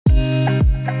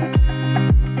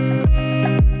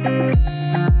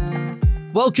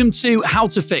Welcome to How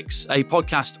to Fix, a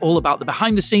podcast all about the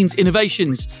behind-the-scenes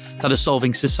innovations that are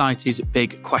solving society's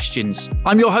big questions.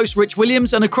 I'm your host, Rich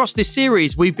Williams, and across this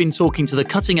series, we've been talking to the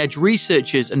cutting-edge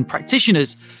researchers and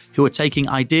practitioners who are taking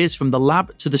ideas from the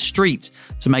lab to the street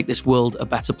to make this world a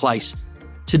better place.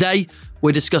 Today,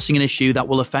 we're discussing an issue that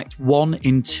will affect 1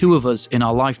 in 2 of us in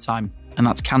our lifetime, and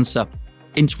that's cancer.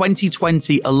 In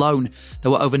 2020 alone,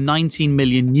 there were over 19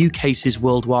 million new cases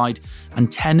worldwide and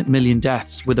 10 million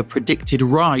deaths, with a predicted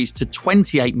rise to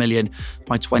 28 million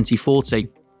by 2040.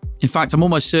 In fact, I'm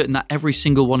almost certain that every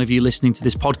single one of you listening to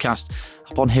this podcast,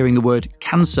 upon hearing the word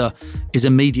cancer, is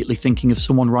immediately thinking of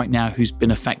someone right now who's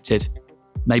been affected.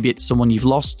 Maybe it's someone you've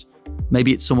lost.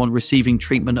 Maybe it's someone receiving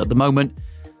treatment at the moment.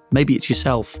 Maybe it's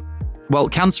yourself. Well,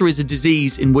 cancer is a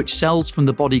disease in which cells from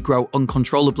the body grow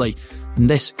uncontrollably, and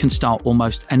this can start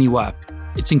almost anywhere.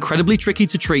 It's incredibly tricky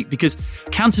to treat because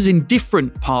cancers in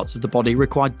different parts of the body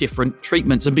require different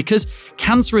treatments, and because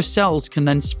cancerous cells can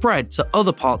then spread to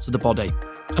other parts of the body.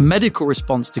 A medical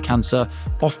response to cancer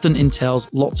often entails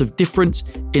lots of different,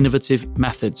 innovative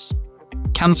methods.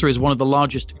 Cancer is one of the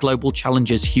largest global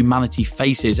challenges humanity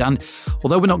faces, and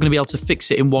although we're not going to be able to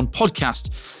fix it in one podcast,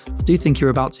 I do think you're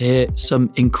about to hear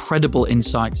some incredible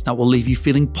insights that will leave you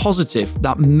feeling positive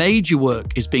that major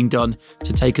work is being done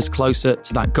to take us closer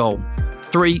to that goal.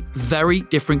 3 very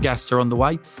different guests are on the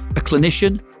way: a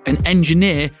clinician, an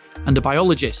engineer, and a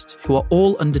biologist, who are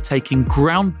all undertaking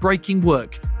groundbreaking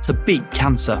work to beat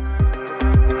cancer.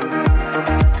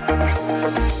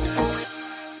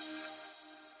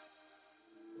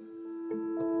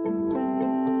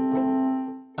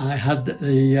 I had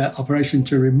the operation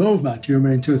to remove my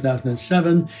tumour in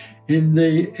 2007.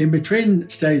 In between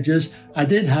stages, I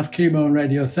did have chemo and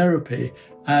radiotherapy,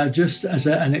 just as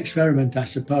an experiment, I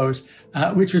suppose,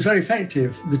 which was very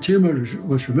effective. The tumour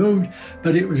was removed,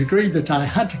 but it was agreed that I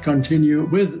had to continue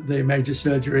with the major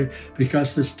surgery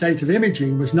because the state of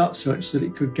imaging was not such that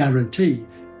it could guarantee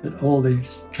that all the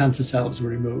cancer cells were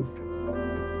removed.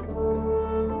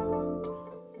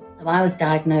 So I was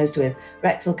diagnosed with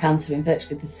rectal cancer in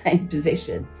virtually the same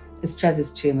position as Trevor's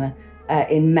tumour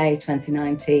in May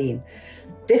 2019.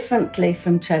 Differently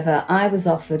from Trevor, I was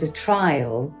offered a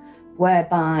trial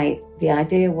whereby the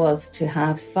idea was to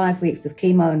have 5 weeks of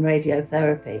chemo and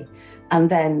radiotherapy and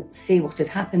then see what had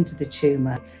happened to the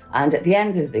tumour. And at the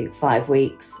end of the 5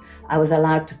 weeks, I was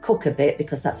allowed to cook a bit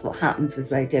because that's what happens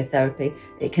with radiotherapy.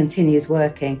 It continues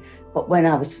working. But when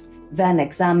I was then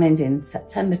examined in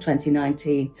September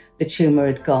 2019, the tumour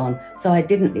had gone. So I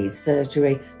didn't need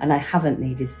surgery and I haven't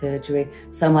needed surgery.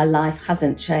 So my life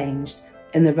hasn't changed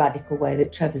in the radical way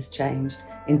that Trevor's changed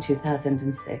in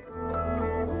 2006.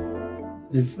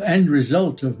 The end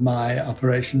result of my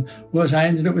operation was I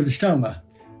ended up with a stoma,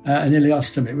 an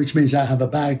ileostomy, which means I have a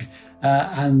bag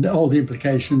and all the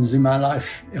implications in my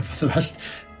life for the last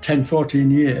 10,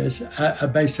 14 years are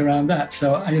based around that.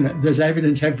 So, there's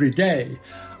evidence every day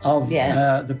of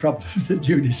the problems that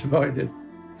Judy's avoided.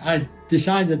 I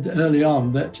decided early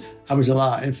on that I was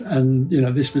alive and,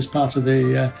 this was part of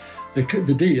the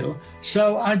deal.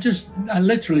 So I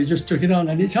literally just took it on.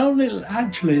 And it's only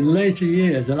actually in later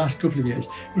years, the last couple of years,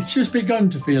 it's just begun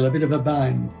to feel a bit of a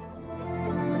bind.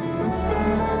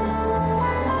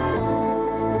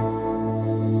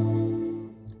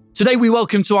 Today, we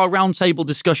welcome to our roundtable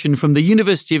discussion from the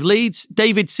University of Leeds,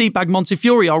 David Sebag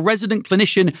Montefiore, our resident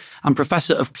clinician and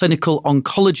Professor of Clinical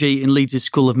Oncology in Leeds'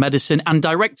 School of Medicine and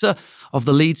Director of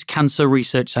the Leeds Cancer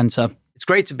Research Centre. It's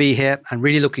great to be here and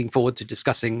really looking forward to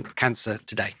discussing cancer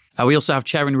today. We also have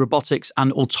Chair in Robotics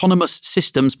and Autonomous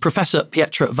Systems, Professor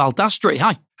Pietro Valdastri.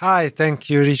 Hi. Hi, thank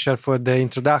you, Richard, for the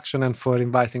introduction and for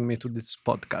inviting me to this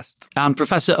podcast. And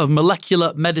Professor of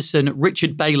Molecular Medicine,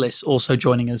 Richard Bayliss, also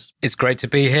joining us. It's great to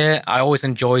be here. I always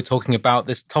enjoy talking about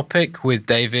this topic with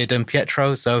David and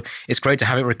Pietro, so it's great to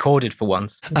have it recorded for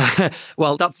once.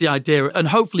 Well, that's the idea. And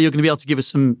hopefully you're going to be able to give us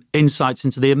some insights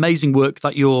into the amazing work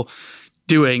that you're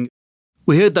doing.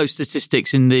 We heard those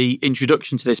statistics in the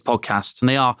introduction to this podcast, and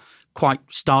they are quite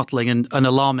startling and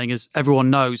alarming, as everyone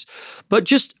knows. But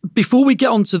just before we get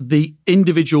on to the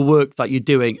individual work that you're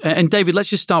doing, and David, let's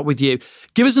just start with you.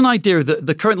 Give us an idea of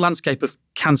the current landscape of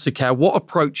cancer care, what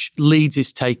approach Leeds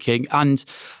is taking, and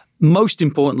most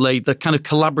importantly, the kind of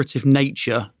collaborative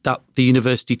nature that the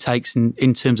university takes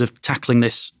in terms of tackling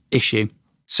this issue.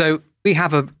 So we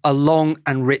have a long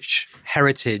and rich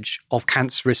heritage of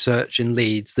cancer research in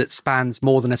Leeds that spans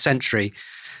more than a century.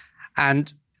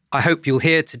 And I hope you'll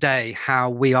hear today how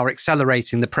we are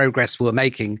accelerating the progress we're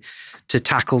making to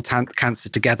tackle cancer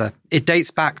together. It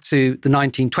dates back to the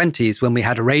 1920s when we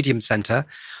had a radium centre,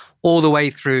 all the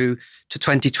way through to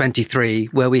 2023,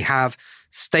 where we have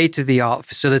state-of-the-art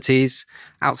facilities,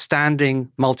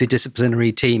 outstanding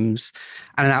multidisciplinary teams,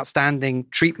 and an outstanding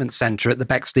treatment centre at the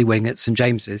Bexley Wing at St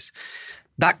James's.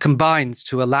 That combines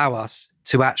to allow us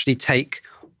to actually take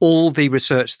all the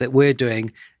research that we're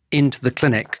doing into the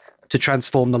clinic to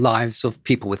transform the lives of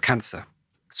people with cancer.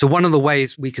 So one of the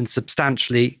ways we can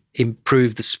substantially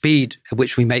improve the speed at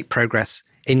which we make progress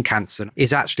in cancer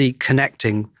is actually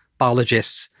connecting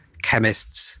biologists,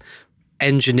 chemists,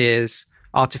 engineers,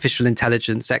 artificial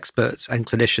intelligence experts and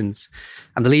clinicians.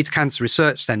 And the Leeds Cancer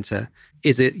Research Centre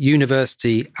is a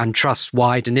university and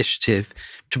trust-wide initiative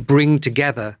to bring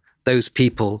together those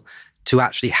people to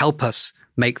actually help us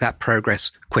make that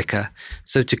progress quicker.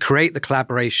 So to create the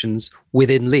collaborations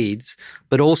within Leeds,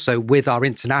 but also with our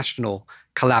international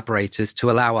collaborators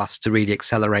to allow us to really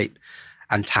accelerate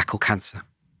and tackle cancer.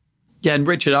 Yeah, and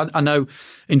Richard, I know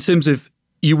in terms of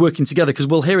you working together, because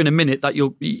we'll hear in a minute that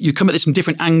you come at this from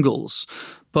different angles,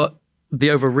 but the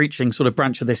overreaching sort of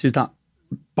branch of this is that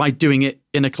by doing it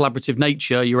in a collaborative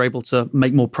nature, you're able to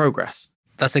make more progress.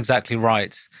 That's exactly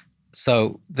right.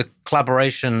 So the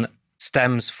collaboration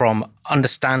stems from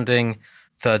understanding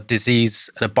the disease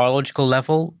at a biological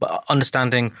level, but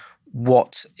understanding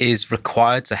what is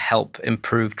required to help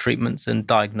improve treatments and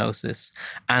diagnosis,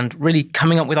 and really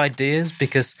coming up with ideas,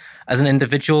 because as an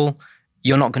individual,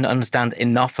 you're not going to understand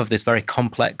enough of this very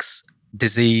complex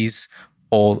disease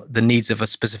or the needs of a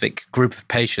specific group of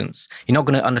patients. You're not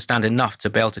going to understand enough to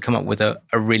be able to come up with a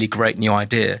really great new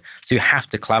idea. So you have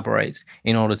to collaborate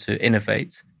in order to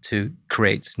innovate, to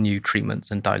create new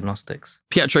treatments and diagnostics.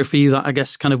 Pietro, for you, that I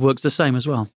guess kind of works the same as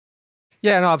well.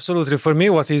 Yeah, no, absolutely. For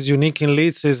me, what is unique in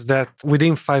Leeds is that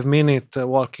within 5-minute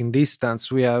walking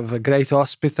distance, we have a great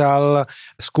hospital,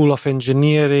 School of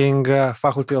Engineering,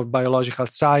 Faculty of Biological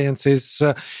Sciences.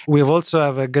 We also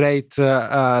have a great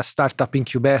startup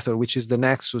incubator, which is the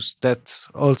Nexus, that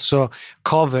also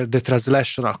covers the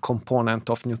translational component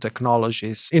of new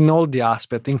technologies in all the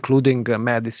aspects, including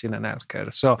medicine and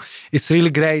healthcare. So it's really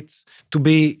great to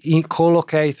be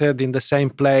co-located in the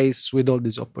same place with all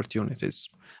these opportunities.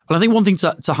 Well, I think one thing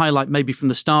to highlight maybe from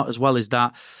the start as well is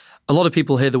that a lot of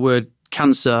people hear the word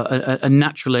cancer and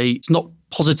naturally it's not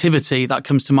positivity that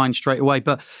comes to mind straight away.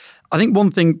 But I think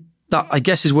one thing that I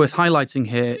guess is worth highlighting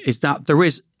here is that there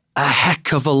is a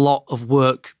heck of a lot of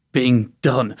work being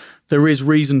done. There is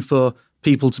reason for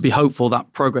people to be hopeful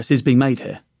that progress is being made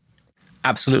here.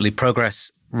 Absolutely.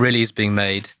 Progress really is being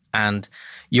made. And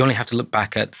you only have to look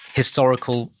back at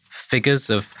historical figures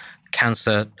of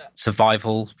cancer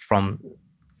survival from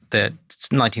the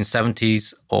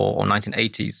 1970s or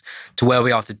 1980s to where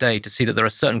we are today to see that there are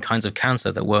certain kinds of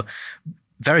cancer that were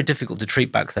very difficult to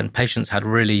treat back then. Patients had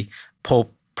really poor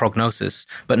prognosis,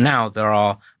 but now there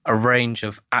are a range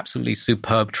of absolutely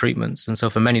superb treatments. And so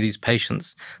for many of these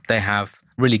patients, they have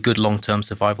really good long-term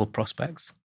survival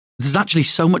prospects. There's actually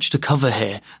so much to cover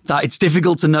here that it's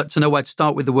difficult to know where to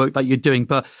start with the work that you're doing.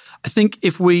 But I think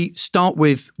if we start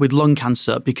with lung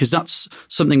cancer, because that's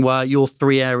something where your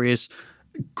three areas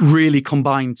really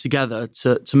combine together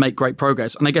to make great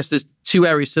progress. And I guess there's two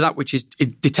areas to that, which is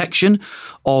detection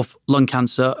of lung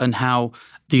cancer and how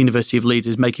the University of Leeds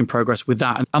is making progress with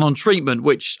that. And on treatment,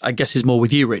 which I guess is more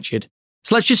with you, Richard.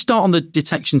 So let's just start on the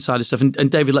detection side of stuff. And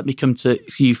David, let me come to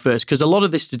you first, because a lot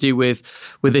of this to do with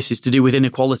this is to do with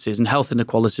inequalities and health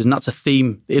inequalities. And that's a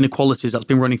theme, inequalities, that's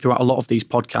been running throughout a lot of these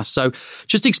podcasts. So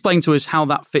just explain to us how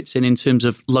that fits in terms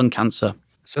of lung cancer.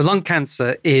 So lung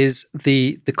cancer is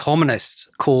the commonest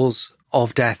cause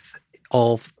of death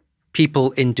of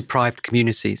people in deprived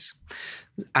communities.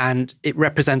 And it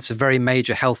represents a very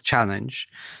major health challenge.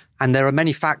 And there are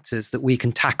many factors that we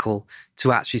can tackle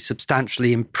to actually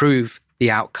substantially improve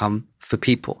the outcome for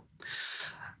people.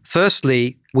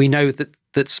 Firstly, we know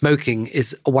that smoking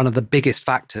is one of the biggest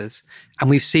factors. And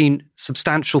we've seen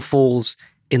substantial falls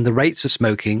in the rates of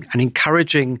smoking, and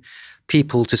encouraging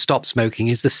people to stop smoking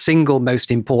is the single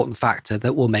most important factor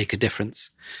that will make a difference.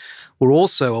 We're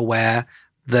also aware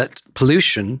that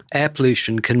pollution, air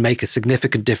pollution, can make a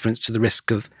significant difference to the risk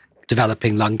of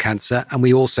developing lung cancer, and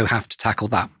we also have to tackle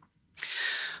that.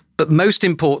 But most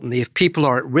importantly, if people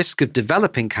are at risk of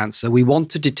developing cancer, we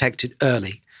want to detect it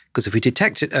early, because if we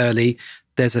detect it early,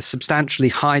 there's a substantially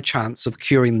high chance of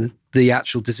curing the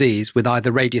actual disease with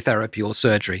either radiotherapy or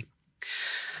surgery.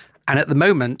 And at the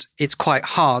moment, it's quite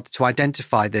hard to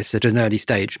identify this at an early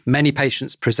stage. Many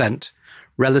patients present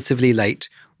relatively late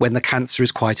when the cancer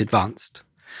is quite advanced.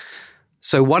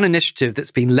 So one initiative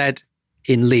that's been led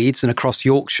in Leeds and across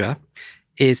Yorkshire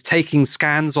is taking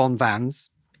scans on vans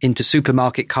into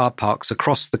supermarket car parks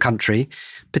across the country,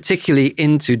 particularly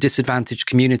into disadvantaged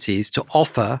communities, to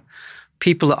offer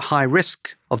people at high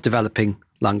risk of developing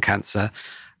lung cancer,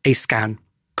 a scan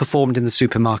performed in the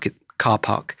supermarket car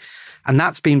park. And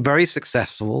that's been very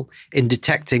successful in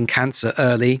detecting cancer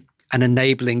early and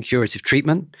enabling curative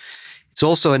treatment. It's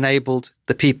also enabled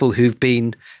the people who've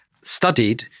been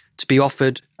studied to be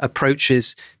offered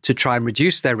approaches to try and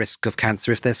reduce their risk of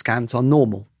cancer if their scans are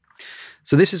normal.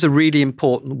 So this is a really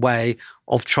important way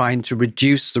of trying to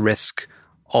reduce the risk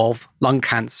of lung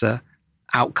cancer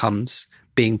outcomes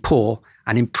being poor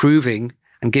and improving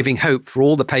and giving hope for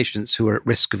all the patients who are at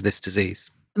risk of this disease.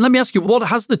 And let me ask you, what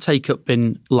has the take-up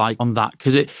been like on that?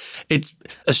 Because it's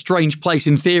a strange place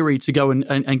in theory to go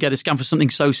and get a scan for something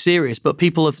so serious, but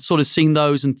people have sort of seen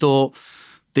those and thought,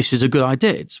 this is a good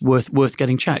idea. It's worth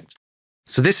getting checked.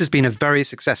 So this has been a very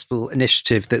successful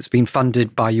initiative that's been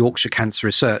funded by Yorkshire Cancer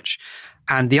Research.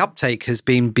 And the uptake has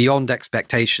been beyond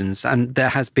expectations. And there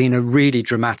has been a really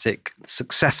dramatic,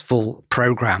 successful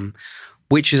programme,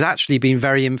 which has actually been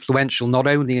very influential, not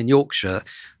only in Yorkshire,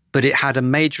 but it had a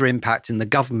major impact in the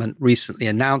government recently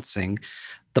announcing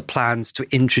the plans to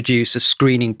introduce a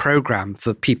screening programme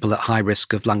for people at high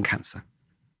risk of lung cancer.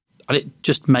 And it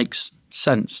just makes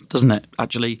sense, doesn't it,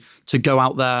 actually, to go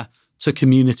out there to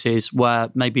communities where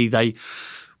maybe they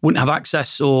wouldn't have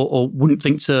access or wouldn't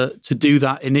think to do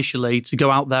that initially, to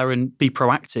go out there and be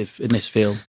proactive in this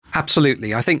field.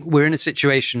 Absolutely. I think we're in a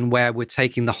situation where we're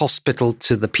taking the hospital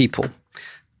to the people.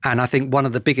 And I think one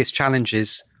of the biggest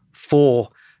challenges for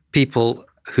people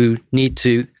who need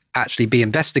to actually be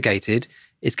investigated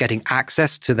is getting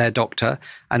access to their doctor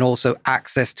and also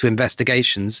access to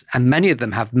investigations. And many of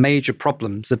them have major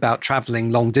problems about traveling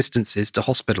long distances to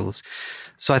hospitals.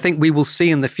 So I think we will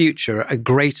see in the future a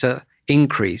greater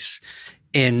increase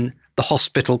in the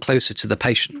hospital closer to the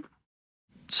patient.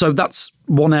 So that's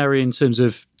one area in terms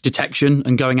of detection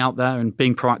and going out there and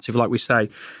being proactive, like we say.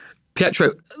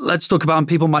 Pietro, let's talk about, and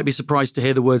people might be surprised to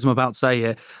hear the words I'm about to say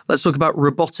here, let's talk about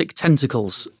robotic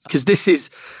tentacles, because this is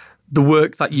the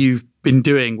work that you've been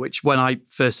doing, which when I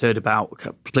first heard about,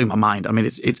 blew my mind. I mean,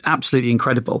 it's absolutely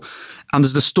incredible. And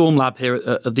there's the Storm Lab here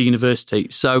at the university.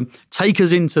 So take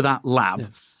us into that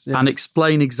lab and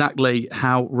explain exactly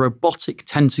how robotic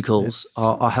tentacles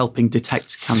are helping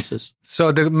detect cancers.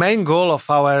 So the main goal of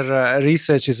our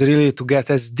research is really to get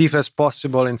as deep as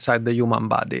possible inside the human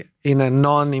body in a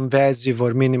non-invasive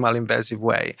or minimal invasive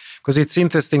way. Because it's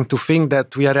interesting to think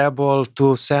that we are able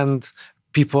to send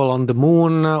people on the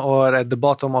moon or at the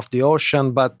bottom of the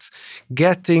ocean, but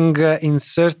getting in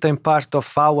certain part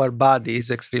of our body is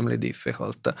extremely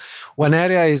difficult. One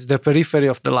area is the periphery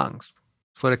of the lungs,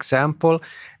 for example,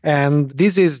 and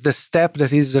this is the step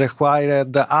that is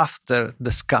required after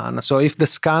the scan. So if the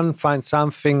scan finds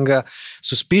something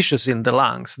suspicious in the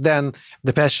lungs, then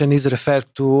the patient is referred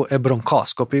to a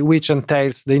bronchoscopy, which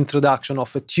entails the introduction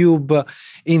of a tube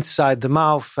inside the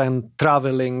mouth and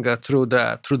traveling through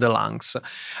the lungs.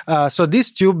 So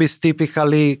this tube is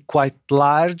typically quite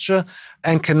large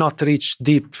and cannot reach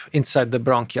deep inside the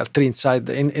bronchial tree, in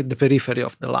the periphery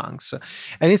of the lungs.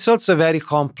 And it's also a very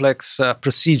complex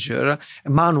procedure, a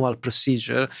manual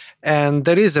procedure, and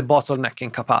there is a bottleneck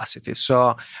in capacity.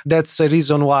 So that's a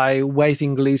reason why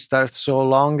waiting lists are so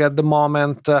long at the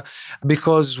moment,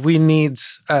 because we need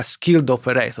skilled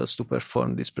operators to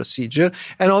perform this procedure.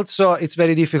 And also it's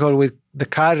very difficult with the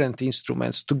current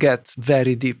instruments to get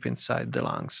very deep inside the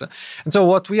lungs. And so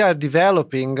what we are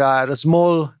developing are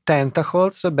small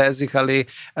tentacles, basically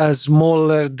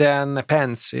smaller than a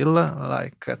pencil,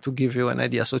 like to give you an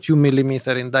idea, so 2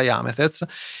 millimeters in diameter.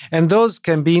 And those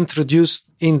can be introduced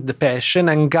in the patient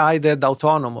and guided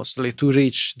autonomously to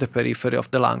reach the periphery of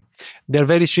the lung. They're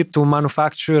very cheap to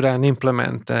manufacture and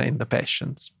implement in the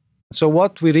patients. So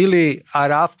what we really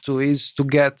are up to is to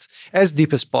get as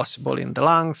deep as possible in the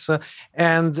lungs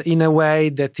and in a way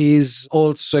that is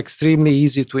also extremely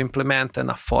easy to implement and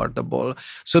affordable,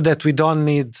 so that we don't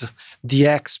need the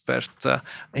expert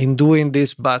in doing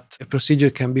this, but a procedure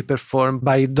can be performed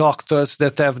by doctors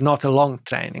that have not a long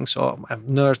training, so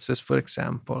nurses, for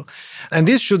example. And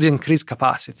this should increase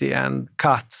capacity and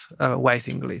cut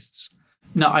waiting lists.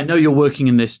 Now, I know you're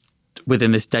working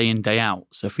within this day in, day out.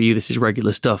 So for you, this is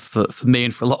regular stuff. For me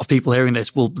and for a lot of people hearing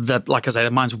this, like I say, their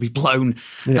minds will be blown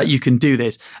that you can do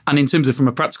this. And in terms of from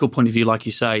a practical point of view, like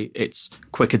you say, it's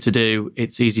quicker to do,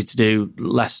 it's easy to do,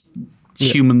 less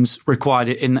humans required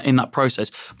in that process.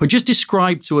 But just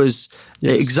describe to us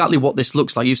exactly what this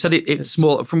looks like. You've said it's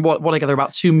small, from what I gather,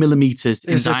 about 2 millimeters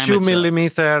in diameter. It's a 2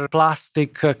 millimeter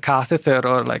plastic catheter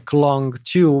or like long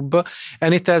tube,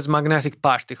 and it has magnetic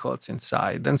particles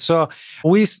inside. And so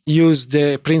we use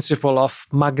the principle of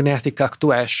magnetic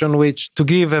actuation, which, to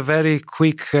give a very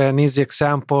quick and easy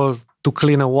example, to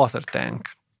clean a water tank.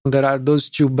 There are those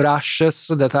two brushes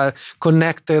that are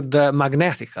connected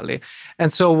magnetically.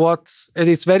 And so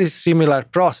it's very similar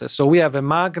process. So we have a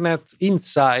magnet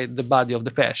inside the body of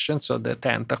the patient, so the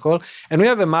tentacle, and we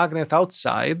have a magnet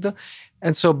outside.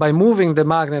 And so by moving the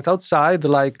magnet outside,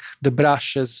 like the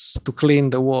brushes to clean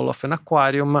the wall of an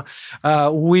aquarium,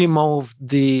 we move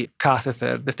the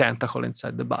catheter, the tentacle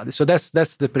inside the body. So that's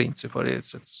the principle.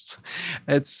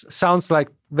 It sounds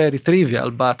like very trivial,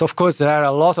 but of course there are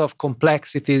a lot of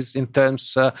complexities in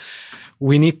terms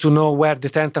we need to know where the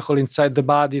tentacle inside the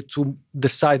body to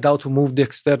decide how to move the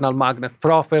external magnet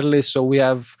properly. So we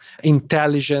have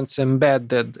intelligence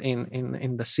embedded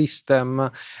in the system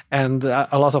and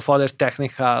a lot of other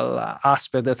technical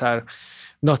aspects that are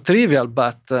not trivial,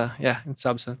 but in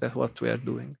substance, that's what we are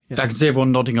doing. Yeah. I can see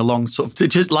everyone nodding along, sort of,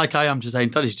 just like I am, just saying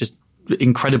that is just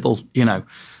incredible,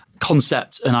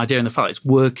 concept and idea, and the fact it's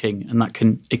working and that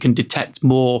it can detect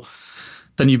more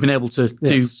than you've been able to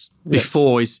do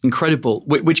before is incredible.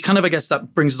 Which kind of, I guess,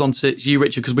 that brings us on to you,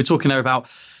 Richard, because we're talking there about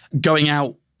going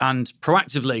out and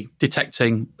proactively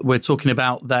detecting. We're talking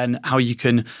about then how you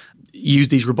can use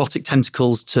these robotic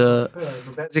tentacles to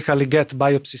basically get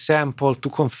biopsy sample to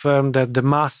confirm that the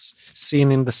mass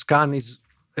seen in the scan is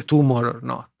a tumor or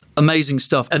not. Amazing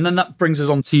stuff. And then that brings us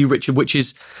on to you, Richard, which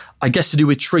is, I guess, to do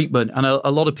with treatment. And a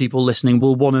lot of people listening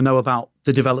will want to know about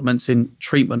the developments in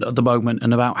treatment at the moment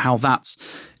and about how that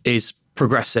is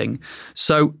progressing.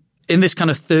 So in this kind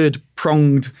of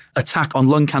third-pronged attack on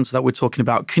lung cancer that we're talking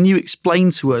about, can you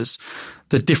explain to us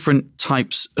the different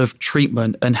types of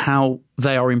treatment and how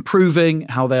they are improving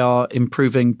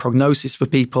prognosis for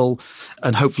people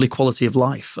and hopefully quality of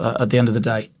life at the end of the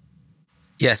day?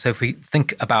 Yeah, so if we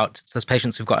think about those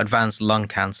patients who've got advanced lung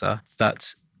cancer,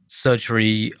 that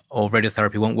surgery or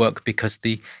radiotherapy won't work because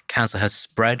the cancer has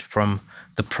spread from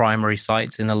the primary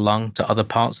sites in the lung to other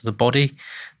parts of the body.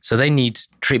 So they need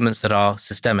treatments that are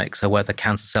systemic, so where the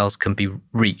cancer cells can be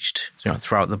reached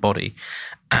throughout the body.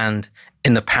 And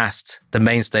in the past, the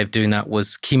mainstay of doing that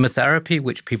was chemotherapy,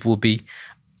 which people will be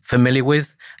familiar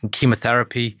with. And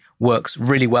chemotherapy works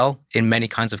really well in many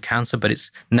kinds of cancer, but it's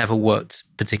never worked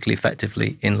particularly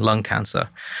effectively in lung cancer.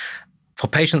 For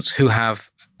patients who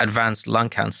have advanced lung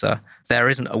cancer, there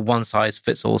isn't a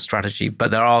one-size-fits-all strategy,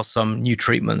 but there are some new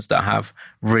treatments that have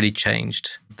really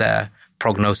changed their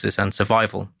prognosis and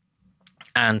survival.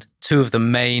 And two of the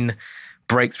main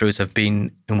breakthroughs have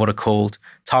been in what are called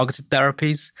targeted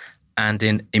therapies and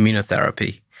in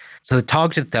immunotherapy. So the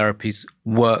targeted therapies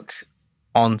work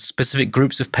on specific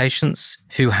groups of patients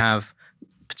who have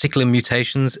particular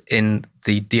mutations in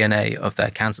the DNA of their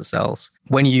cancer cells.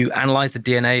 When you analyze the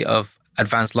DNA of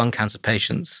advanced lung cancer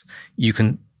patients, you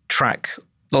can track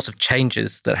lots of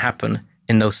changes that happen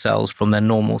in those cells from their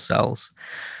normal cells.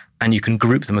 And you can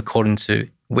group them according to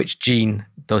which gene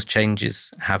those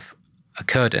changes have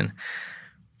occurred in.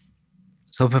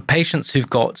 So for patients who've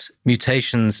got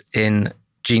mutations in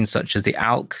genes such as the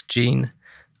ALK gene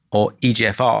or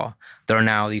EGFR, there are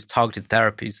now these targeted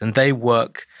therapies, and they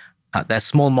work, they're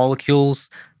small molecules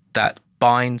that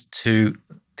bind to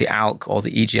the ALK or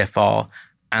the EGFR,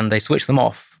 and they switch them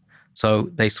off. So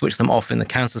they switch them off in the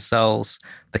cancer cells.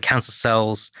 The cancer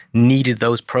cells needed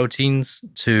those proteins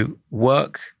to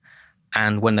work,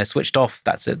 and when they're switched off,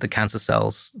 that's it, the cancer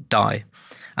cells die.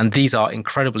 And these are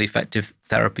incredibly effective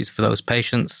therapies for those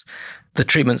patients. The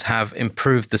treatments have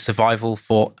improved the survival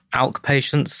for ALK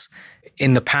patients.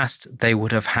 In the past, they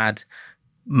would have had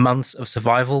months of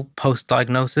survival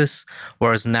post-diagnosis,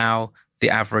 whereas now the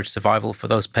average survival for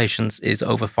those patients is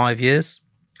over 5 years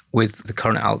with the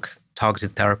current ALK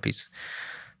targeted therapies.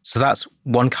 So that's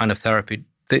one kind of therapy.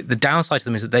 The downside to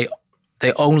them is that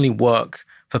they only work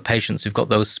for patients who've got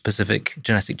those specific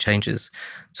genetic changes.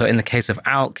 So in the case of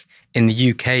ALK, in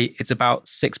the UK, it's about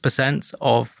 6%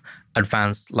 of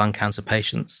advanced lung cancer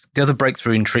patients. The other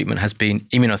breakthrough in treatment has been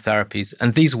immunotherapies,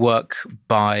 and these work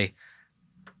by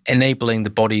enabling the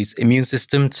body's immune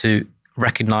system to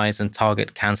recognize and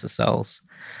target cancer cells.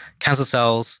 Cancer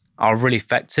cells are really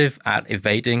effective at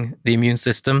evading the immune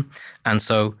system, and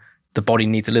so the body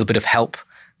needs a little bit of help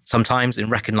sometimes in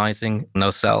recognizing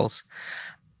those cells.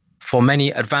 For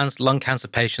many advanced lung cancer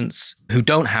patients who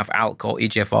don't have ALK or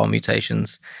EGFR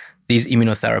mutations, these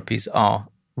immunotherapies are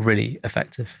really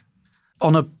effective.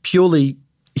 On a purely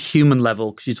human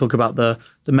level, because you talk about the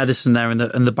medicine there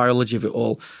and the biology of it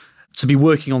all, to be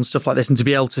working on stuff like this and to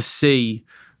be able to see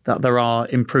that there are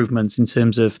improvements in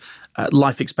terms of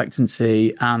life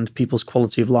expectancy and people's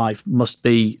quality of life must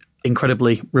be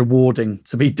incredibly rewarding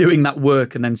to be doing that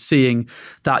work and then seeing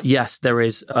that, yes, there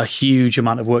is a huge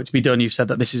amount of work to be done. You've said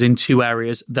that this is in 2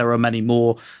 areas. There are many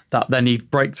more that they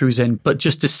need breakthroughs in. But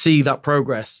just to see that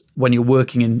progress when you're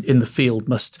working in the field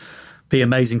must be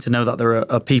amazing, to know that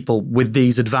there are people with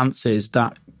these advances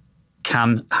that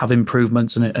can have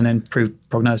improvements and improved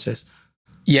prognosis.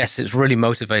 Yes, it's really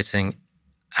motivating.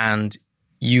 And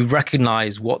you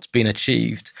recognize what's been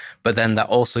achieved, but then that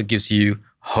also gives you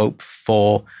hope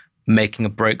for making a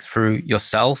breakthrough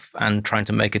yourself and trying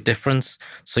to make a difference.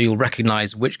 So you'll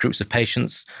recognize which groups of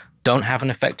patients don't have an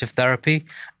effective therapy.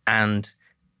 And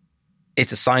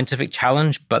it's a scientific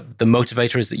challenge, but the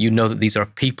motivator is that you know that these are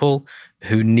people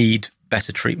who need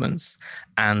better treatments.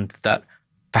 And that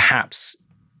perhaps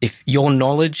if your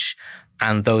knowledge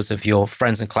and those of your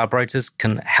friends and collaborators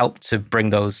can help to bring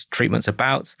those treatments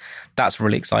about, that's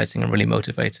really exciting and really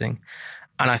motivating.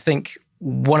 And I think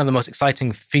one of the most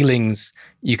exciting feelings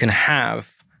you can have,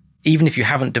 even if you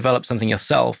haven't developed something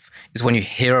yourself, is when you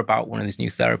hear about one of these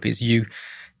new therapies. You're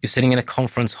sitting in a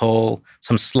conference hall,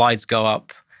 some slides go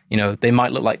up, they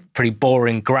might look like pretty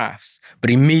boring graphs, but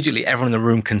immediately everyone in the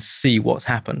room can see what's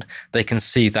happened. They can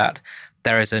see that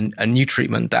there is a new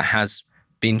treatment that has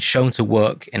been shown to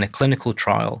work in a clinical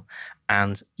trial,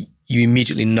 and you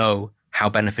immediately know how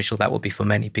beneficial that will be for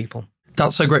many people.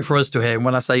 That's so great for us to hear. And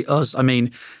when I say us, I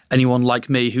mean anyone like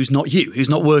me who's not you, who's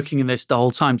not working in this the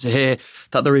whole time, to hear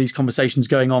that there are these conversations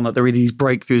going on, that there are these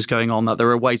breakthroughs going on, that there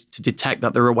are ways to detect,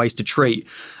 that there are ways to treat,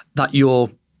 that you're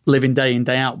living day in,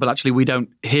 day out, but actually we don't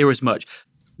hear as much.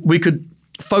 We could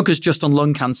focus just on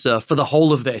lung cancer for the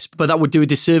whole of this, but that would do a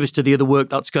disservice to the other work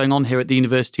that's going on here at the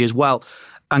university as well.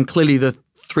 And clearly the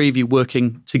 3 of you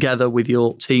working together with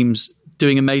your teams,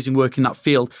 doing amazing work in that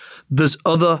field. There's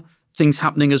other things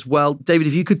happening as well. David,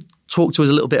 if you could talk to us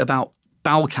a little bit about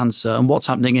bowel cancer and what's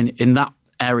happening in that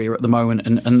area at the moment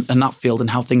and that field and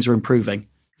how things are improving.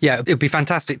 Yeah, it would be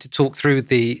fantastic to talk through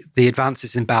the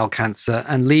advances in bowel cancer.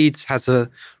 And Leeds has a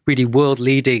really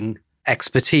world-leading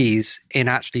expertise in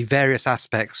actually various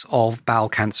aspects of bowel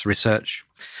cancer research.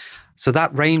 So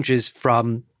that ranges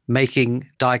from making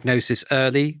diagnosis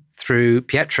early through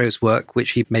Pietro's work,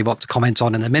 which he may want to comment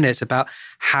on in a minute, about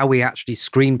how we actually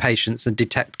screen patients and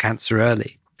detect cancer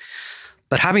early.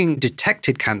 But having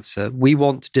detected cancer, we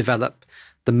want to develop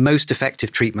the most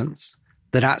effective treatments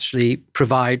that actually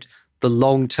provide the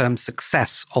long-term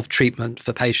success of treatment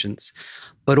for patients,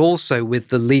 but also with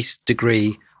the least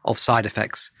degree of side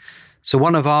effects. So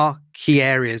one of our key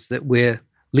areas that we're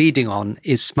leading on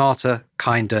is smarter,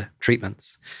 kinder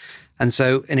treatments. And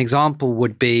so an example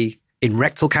would be in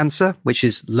rectal cancer, which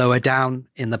is lower down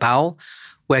in the bowel,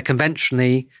 where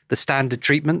conventionally the standard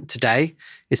treatment today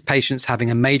is patients having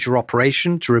a major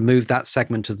operation to remove that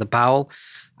segment of the bowel,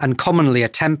 and commonly a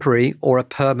temporary or a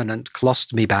permanent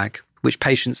colostomy bag, which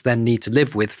patients then need to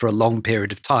live with for a long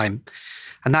period of time.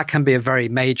 And that can be a very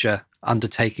major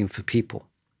undertaking for people.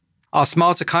 Our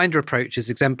smarter, kinder approach is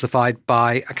exemplified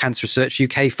by a Cancer Research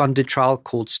UK funded trial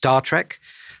called Star Trek,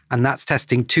 and that's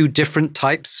testing 2 different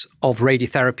types of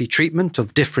radiotherapy treatment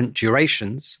of different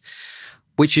durations,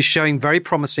 which is showing very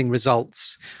promising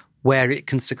results where it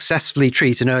can successfully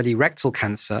treat an early rectal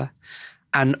cancer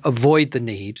and avoid the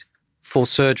need for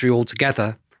surgery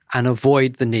altogether and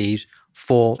avoid the need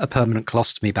for a permanent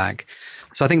colostomy bag.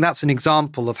 So I think that's an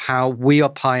example of how we are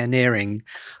pioneering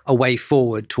a way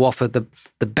forward to offer the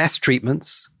best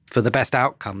treatments for the best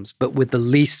outcomes, but with the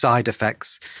least side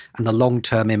effects and the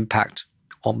long-term impact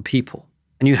on people.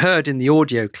 And you heard in the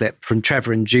audio clip from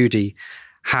Trevor and Judy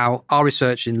how our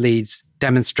research in Leeds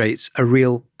demonstrates a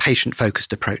real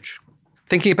patient-focused approach.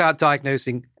 Thinking about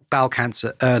diagnosing bowel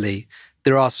cancer early,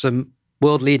 there are some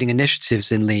world-leading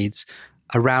initiatives in Leeds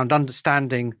around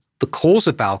understanding the cause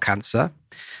of bowel cancer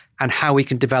and how we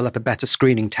can develop a better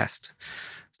screening test.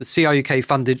 The CRUK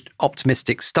funded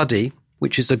Optimistic study,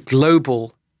 which is a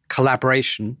global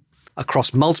collaboration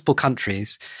across multiple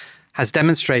countries, has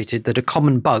demonstrated that a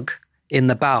common bug in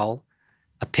the bowel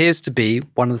appears to be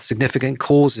one of the significant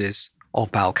causes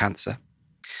of bowel cancer.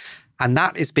 And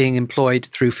that is being employed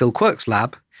through Phil Quirk's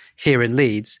lab here in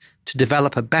Leeds to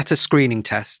develop a better screening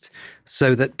test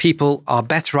so that people are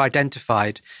better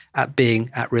identified at being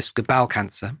at risk of bowel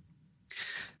cancer.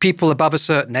 People above a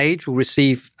certain age will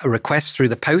receive a request through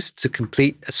the post to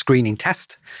complete a screening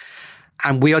test,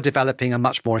 and we are developing a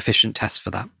much more efficient test for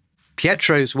that.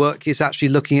 Pietro's work is actually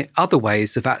looking at other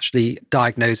ways of actually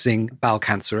diagnosing bowel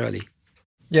cancer early.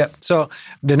 Yeah, so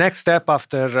the next step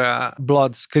after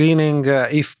blood screening,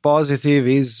 if positive,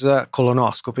 is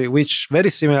colonoscopy, which, very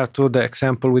similar to the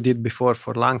example we did before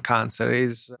for lung cancer,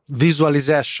 is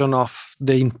visualization of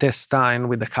the intestine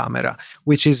with the camera,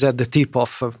 which is at the tip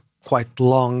of quite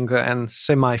long and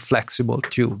semi-flexible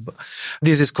tube.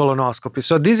 This is colonoscopy.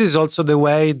 So this is also the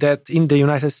way that in the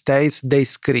United States they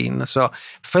screen. So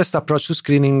first approach to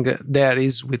screening there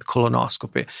is with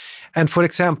colonoscopy. And for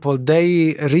example,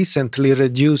 they recently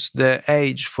reduced the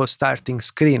age for starting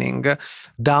screening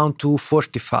down to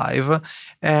 45.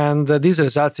 And this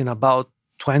results in about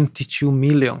 22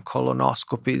 million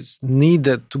colonoscopies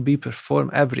needed to be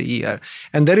performed every year.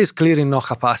 And there is clearly no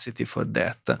capacity for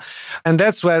that. And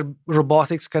that's where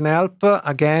robotics can help.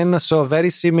 Again, so very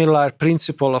similar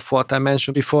principle of what I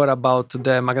mentioned before about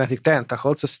the magnetic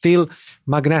tentacles. Still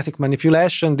magnetic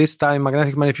manipulation, this time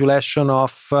magnetic manipulation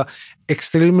of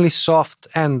extremely soft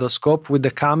endoscope with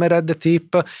the camera at the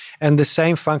tip and the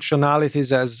same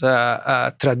functionalities as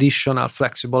a traditional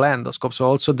flexible endoscope. So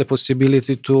also the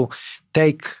possibility to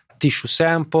take tissue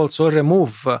samples or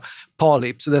remove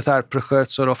polyps that are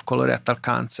precursor of colorectal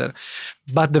cancer.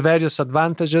 But the various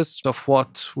advantages of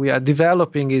what we are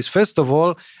developing is, first of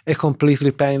all, a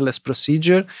completely painless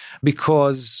procedure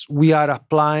because we are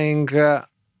applying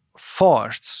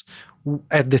force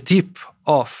at the tip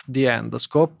of the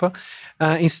endoscope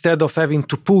instead of having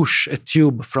to push a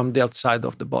tube from the outside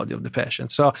of the body of the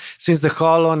patient. So since the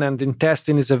colon and the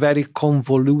intestine is a very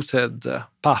convoluted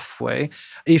pathway,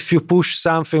 if you push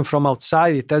something from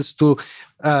outside, it has to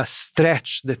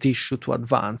stretch the tissue to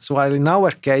advance. While in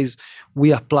our case,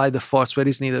 we apply the force where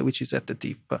it's needed, which is at the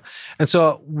tip. And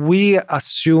so we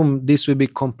assume this will be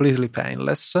completely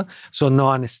painless, so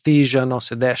no anesthesia, no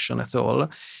sedation at all.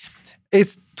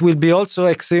 It will be also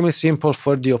extremely simple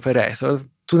for the operator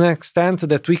to an extent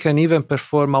that we can even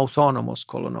perform autonomous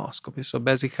colonoscopy. So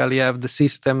basically you have the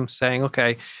system saying,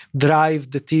 okay,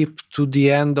 drive the tip to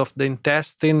the end of the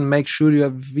intestine, make sure you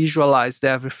have visualized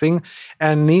everything.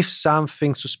 And if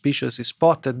something suspicious is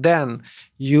spotted, then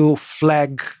you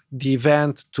flag the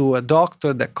event to a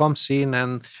doctor that comes in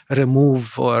and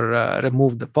remove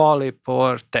the polyp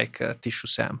or take a tissue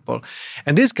sample.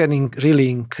 And this can really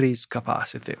increase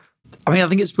capacity. I mean, I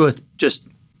think it's worth just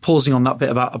pausing on that bit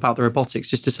about the robotics,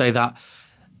 just to say that,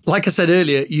 like I said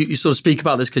earlier, you sort of speak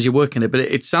about this because you work in it, but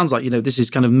it sounds like, this is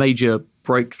kind of major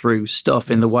breakthrough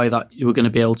stuff in the way that you were going to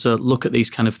be able to look at these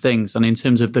kind of things. And in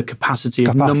terms of the capacity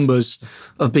of numbers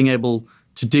of being able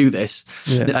to do this,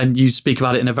 and you speak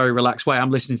about it in a very relaxed way. I'm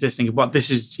listening to this thinking, well,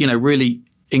 this is, really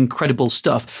incredible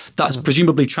stuff that's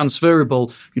presumably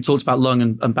transferable. You talked about lung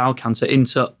and bowel cancer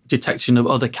into detection of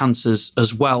other cancers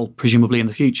as well, presumably in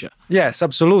the future. Yes,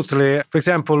 absolutely. For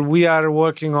example, we are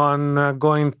working on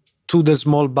going to the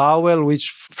small bowel,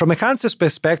 which from a cancer's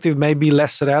perspective may be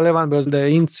less relevant because the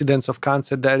incidence of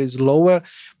cancer there is lower,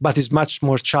 but is much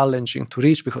more challenging to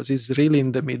reach because it's really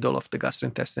in the middle of the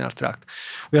gastrointestinal tract.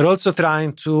 We are also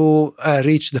trying to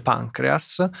reach the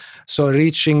pancreas, so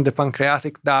reaching the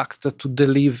pancreatic duct to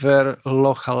deliver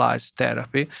localized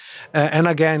therapy. And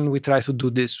again, we try to do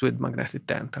this with magnetic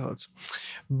tentacles.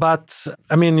 But,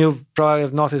 I mean, you probably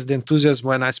have noticed the enthusiasm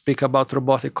when I speak about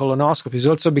robotic colonoscopies,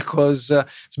 also because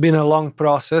it's been a long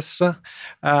process.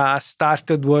 I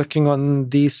started working on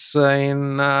this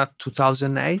in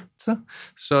 2008.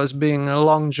 So it's been a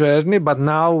long journey, but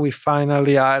now we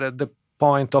finally are at the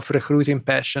point of recruiting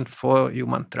patients for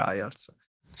human trials.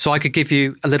 So I could give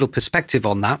you a little perspective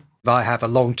on that. I have a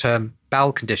long-term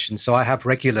bowel condition, so I have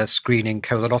regular screening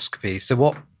colonoscopy. So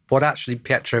what actually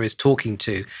Pietro is talking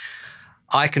to,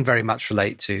 I can very much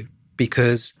relate to,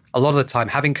 because a lot of the time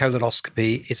having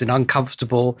colonoscopy is an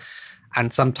uncomfortable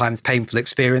and sometimes painful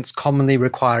experience, commonly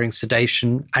requiring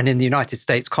sedation, and in the United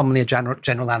States, commonly a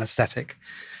general anesthetic.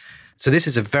 So this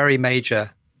is a very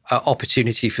major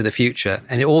opportunity for the future.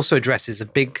 And it also addresses a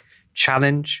big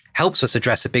challenge, helps us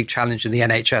address a big challenge in the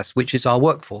NHS, which is our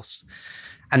workforce.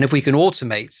 And if we can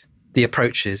automate the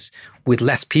approaches with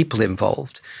less people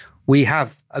involved, we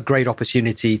have a great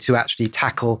opportunity to actually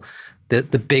tackle the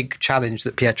big challenge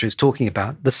that Pietro is talking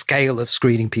about, the scale of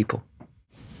screening people.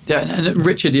 Yeah, and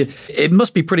Richard, it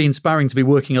must be pretty inspiring to be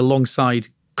working alongside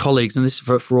colleagues, and this is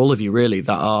for all of you really,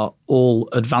 that are all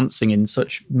advancing in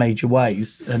such major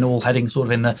ways and all heading sort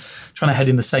of trying to head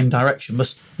in the same direction.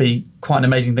 Must be quite an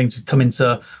amazing thing to come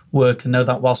into work and know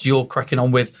that whilst you're cracking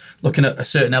on with looking at a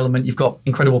certain element, you've got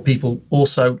incredible people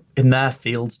also in their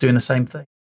fields doing the same thing.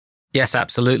 Yes,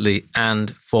 absolutely.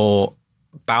 And for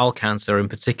bowel cancer in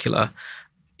particular,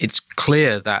 it's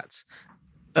clear that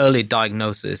early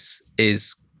diagnosis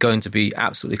is going to be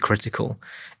absolutely critical.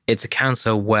 It's a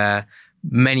cancer where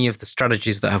many of the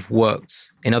strategies that have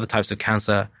worked in other types of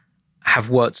cancer have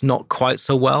worked not quite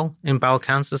so well in bowel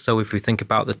cancer. So if we think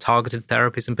about the targeted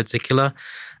therapies in particular,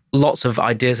 lots of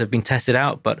ideas have been tested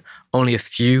out, but only a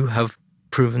few have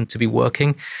proven to be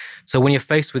working. So when you're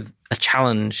faced with a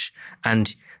challenge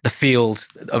and the field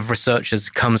of researchers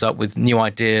comes up with new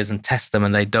ideas and tests them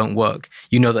and they don't work,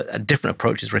 you know that a different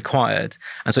approach is required.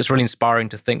 And so it's really inspiring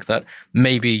to think that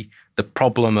maybe the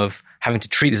problem of having to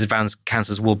treat these advanced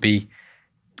cancers will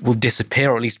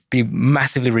disappear, or at least be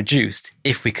massively reduced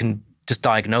if we can just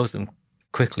diagnose them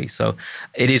quickly. So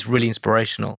it is really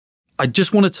inspirational. I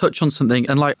just want to touch on something,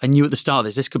 and like I knew at the start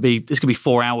of this could be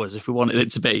 4 hours if we wanted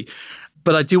it to be.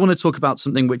 But I do want to talk about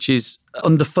something which is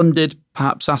underfunded,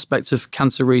 perhaps, aspect of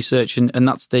cancer research, and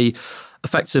that's the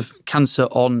effects of cancer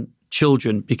on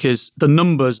children, because the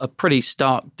numbers are pretty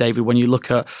stark, David, when you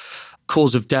look at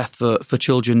cause of death for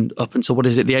children up until,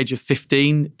 the age of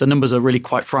 15. The numbers are really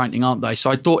quite frightening, aren't they?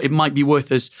 So I thought it might be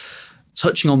worth us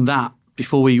touching on that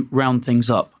before we round things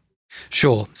up.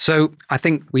 Sure. So I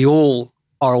think we all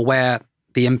are aware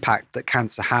the impact that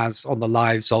cancer has on the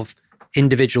lives of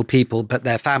individual people, but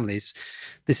their families.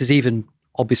 This is even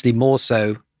obviously more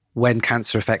so when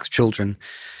cancer affects children.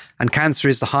 And cancer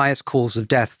is the highest cause of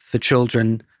death for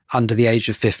children under the age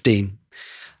of 15.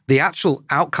 The actual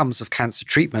outcomes of cancer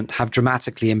treatment have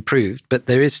dramatically improved, but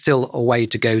there is still a way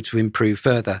to go to improve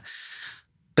further.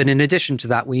 But in addition to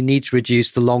that, we need to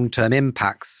reduce the long-term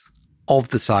impacts of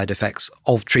the side effects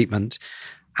of treatment,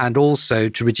 and also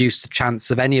to reduce the chance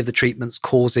of any of the treatments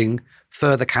causing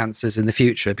further cancers in the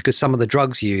future, because some of the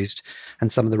drugs used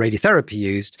and some of the radiotherapy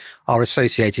used are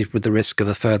associated with the risk of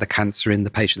a further cancer in the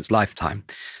patient's lifetime.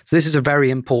 So this is a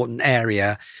very important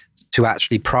area to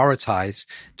actually prioritize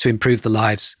to improve the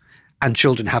lives, and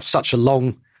children have such a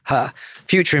long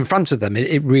future in front of them.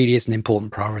 It really is an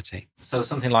important priority. So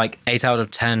something like 8 out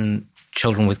of 10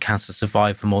 children with cancer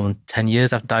survive for more than 10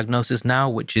 years after diagnosis now,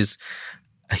 which is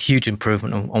a huge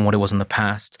improvement on what it was in the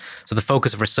past. So the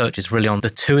focus of research is really on the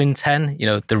 2 in 10,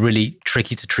 the really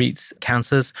tricky to treat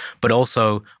cancers, but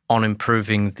also on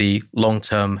improving the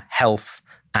long-term health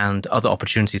and other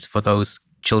opportunities for those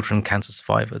children cancer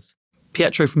survivors.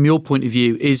 Pietro, from your point of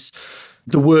view, is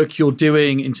the work you're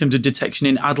doing in terms of detection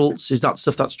in adults, is that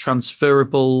stuff that's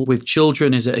transferable with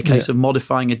children? Is it a case of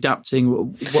modifying,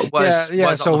 adapting?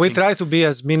 So we try to be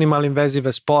as minimal invasive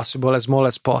as possible, as small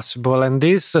as possible. And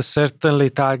this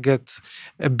certainly targets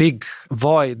a big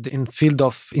void in field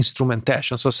of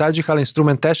instrumentation. So surgical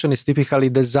instrumentation is typically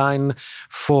designed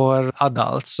for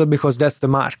adults because that's the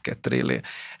market, really.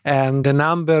 And the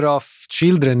number of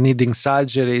children needing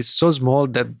surgery is so small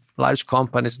that large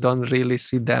companies don't really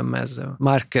see them as a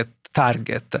market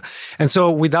target. And so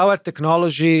with our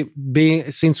technology,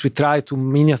 since we try to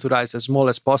miniaturize as small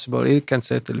as possible, it can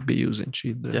certainly be used in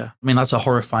children. Yeah. I mean, that's a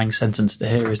horrifying sentence to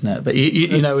hear, isn't it? But,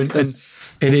 it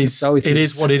is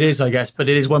what it is, I guess. But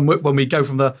it is when we go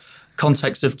from the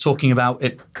context of talking about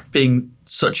it being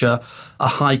such a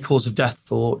high cause of death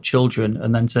for children,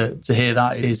 and then to hear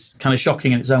that is kind of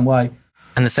shocking in its own way.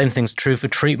 And the same thing's true for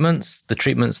treatments. The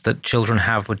treatments that children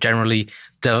have were generally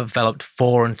developed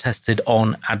for and tested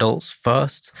on adults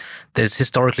first. There's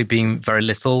historically been very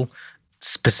little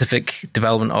specific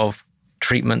development of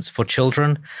treatments for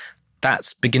children.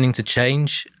 That's beginning to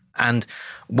change. And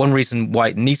one reason why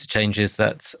it needs to change is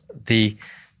that the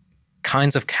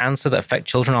kinds of cancer that affect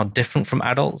children are different from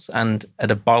adults, and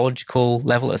at a biological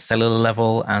level, a cellular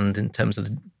level, and in terms of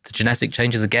the genetic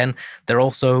changes, again, they're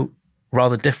also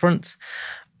rather different.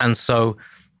 And so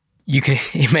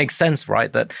it makes sense,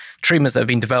 right, that treatments that have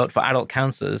been developed for adult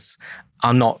cancers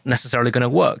are not necessarily going to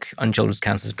work on children's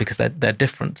cancers because they're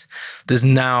different. There's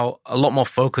now a lot more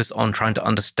focus on trying to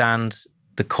understand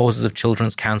the causes of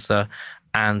children's cancer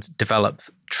and develop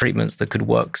treatments that could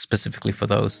work specifically for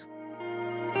those.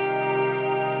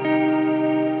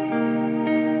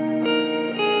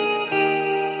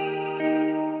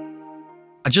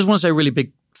 I just want to say a really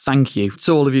big thank you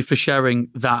to all of you for sharing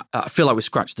that. I feel like we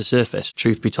scratched the surface,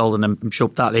 truth be told, and I'm sure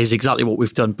that is exactly what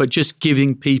we've done. But just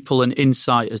giving people an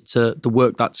insight as to the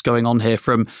work that's going on here,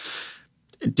 from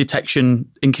detection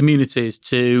in communities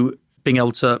to being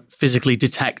able to physically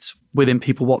detect within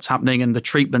people what's happening and the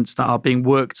treatments that are being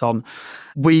worked on.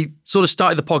 We sort of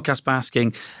started the podcast by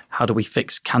asking, how do we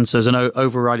fix cancer as an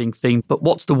overriding theme? But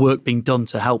what's the work being done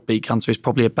to help beat cancer is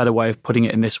probably a better way of putting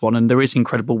it in this one. And there is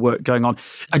incredible work going on.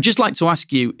 I'd just like to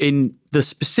ask you, in the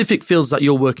specific fields that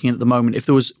you're working in at the moment, if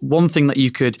there was one thing that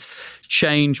you could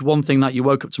change, one thing that you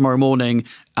woke up tomorrow morning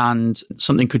and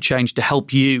something could change to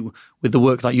help you with the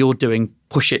work that you're doing,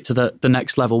 push it to the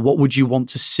next level, what would you want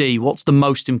to see? What's the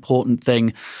most important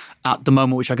thing at the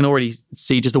moment, which I can already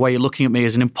see just the way you're looking at me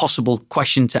as an impossible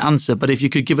question to answer. But if you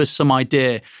could give us some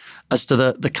idea as to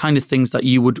the kind of things that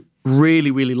you would really,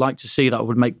 really like to see that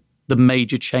would make the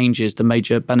major changes, the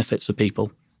major benefits for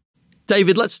people.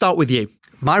 David, let's start with you.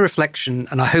 My reflection,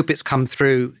 and I hope it's come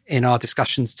through in our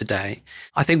discussions today,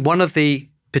 I think one of the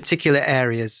particular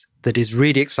areas that is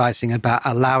really exciting about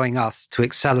allowing us to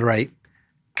accelerate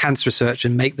cancer research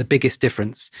and make the biggest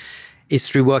difference is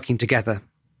through working together.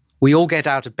 We all get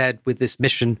out of bed with this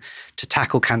mission to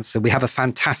tackle cancer. We have a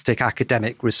fantastic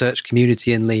academic research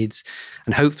community in Leeds,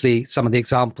 and hopefully some of the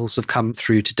examples have come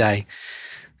through today.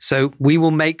 So we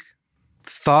will make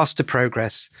faster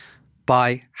progress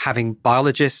by having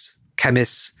biologists,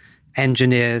 chemists,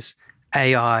 engineers,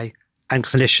 AI, and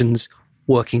clinicians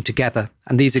working together.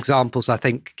 And these examples, I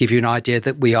think, give you an idea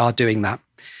that we are doing that.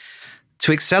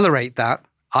 To accelerate that,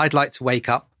 I'd like to wake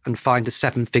up and find a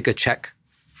 7-figure check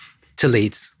to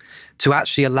Leeds, to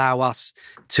actually allow us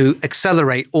to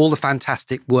accelerate all the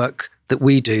fantastic work that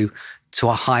we do to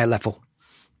a higher level.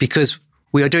 Because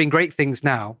we are doing great things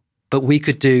now, but we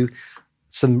could do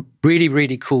some really,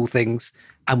 really cool things,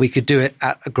 and we could do it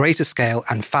at a greater scale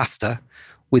and faster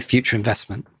with future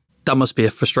investment. That must be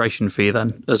a frustration for you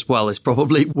then as well. It's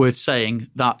probably worth saying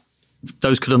that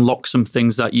those could unlock some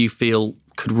things that you feel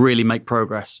could really make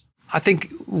progress. I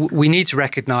think we need to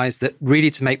recognize that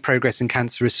really to make progress in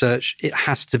cancer research, it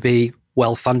has to be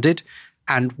well funded.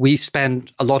 And we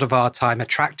spend a lot of our time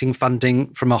attracting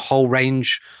funding from a whole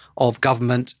range of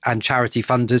government and charity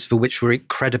funders, for which we're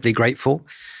incredibly grateful.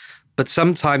 But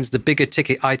sometimes the bigger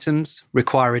ticket items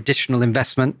require additional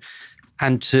investment.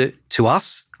 And to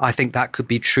us, I think that could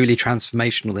be truly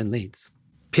transformational in Leeds.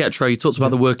 Pietro, you talked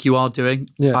about the work you are doing.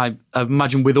 Yeah. I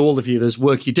imagine with all of you, there's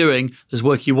work you're doing, there's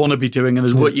work you want to be doing, and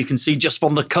there's work you can see just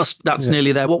on the cusp that's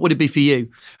nearly there. What would it be for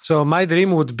you? So my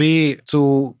dream would be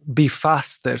to be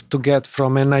faster, to get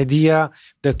from an idea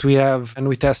that we have and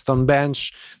we test on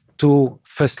bench to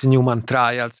first in human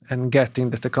trials and getting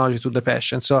the technology to the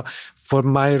patient. So for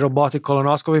my robotic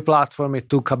colonoscopy platform, it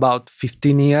took about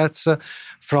 15 years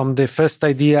from the first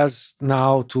ideas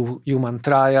now to human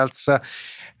trials.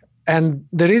 And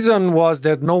the reason was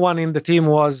that no one in the team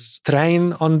was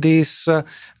trained on this.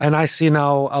 And I see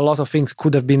now a lot of things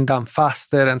could have been done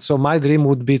faster. And so my dream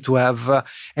would be to have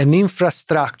an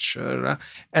infrastructure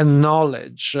and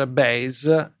knowledge base,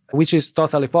 which is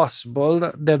totally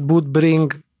possible, that would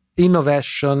bring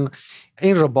innovation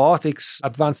in robotics,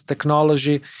 advanced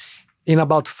technology, in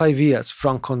about 5 years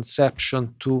from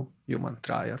conception to human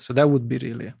trials. So that would be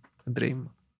really a dream.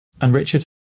 And Richard?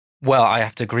 Well, I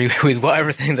have to agree with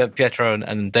everything that Pietro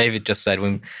and David just said.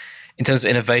 In terms of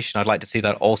innovation, I'd like to see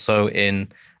that also in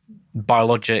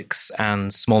biologics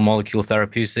and small molecule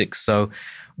therapeutics. So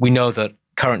we know that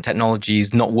current technology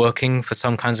is not working for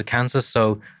some kinds of cancer,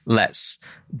 so let's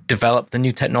develop the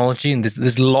new technology. And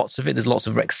there's lots of it. There's lots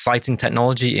of exciting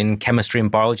technology in chemistry and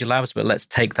biology labs, but let's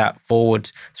take that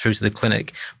forward through to the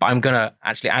clinic. But I'm going to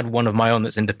actually add one of my own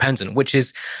that's independent, which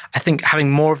is, I think,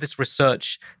 having more of this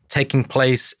research taking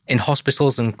place in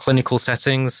hospitals and clinical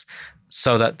settings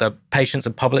so that the patients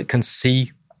and public can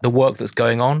see the work that's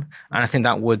going on. And I think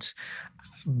that would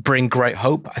bring great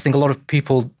hope. I think a lot of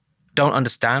people don't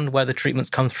understand where the treatments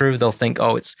come through. They'll think,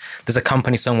 there's a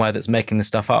company somewhere that's making this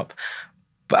stuff up.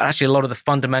 But actually, a lot of the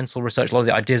fundamental research, a lot of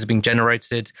the ideas are being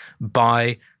generated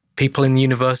by people in the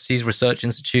universities, research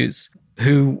institutes,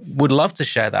 who would love to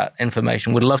share that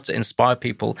information, would love to inspire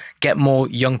people, get more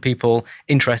young people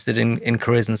interested in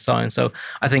careers in science. So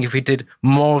I think if we did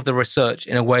more of the research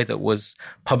in a way that was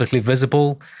publicly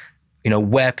visible,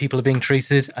 where people are being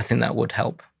treated, I think that would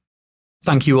help.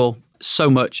 Thank you all so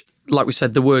much. Like we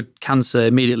said, the word cancer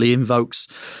immediately invokes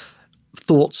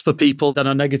thoughts for people that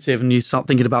are negative, and you start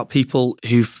thinking about people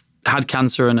who've had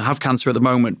cancer and have cancer at the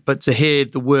moment. But to hear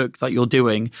the work that you're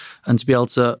doing and to be able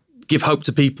to give hope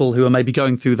to people who are maybe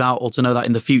going through that, or to know that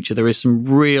in the future there is some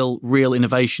real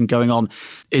innovation going on,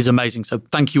 is amazing. So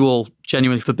thank you all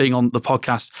genuinely for being on the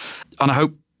podcast. And I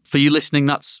hope for you listening,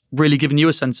 that's really given you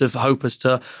a sense of hope as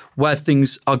to where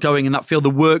things are going in that field, the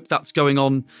work that's going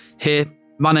on here.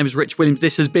 My name is Rich Williams.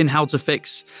 This has been How to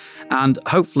Fix. And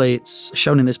hopefully it's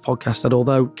shown in this podcast that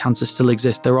although cancer still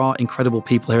exists, there are incredible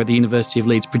people here at the University of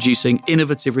Leeds producing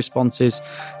innovative responses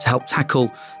to help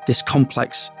tackle this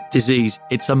complex disease.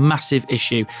 It's a massive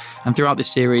issue. And throughout this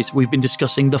series, we've been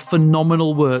discussing the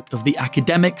phenomenal work of the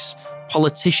academics,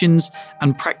 politicians,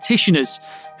 and practitioners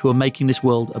who are making this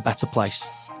world a better place.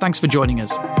 Thanks for joining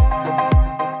us.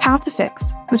 How to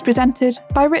Fix was presented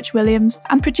by Rich Williams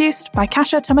and produced by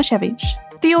Kasia Tomaszewicz.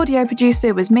 The audio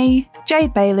producer was me,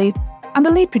 Jade Bailey, and the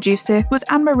lead producer was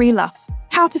Anne-Marie Luff.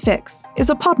 How to Fix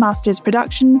is a Podmasters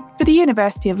production for the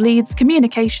University of Leeds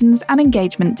Communications and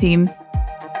Engagement team.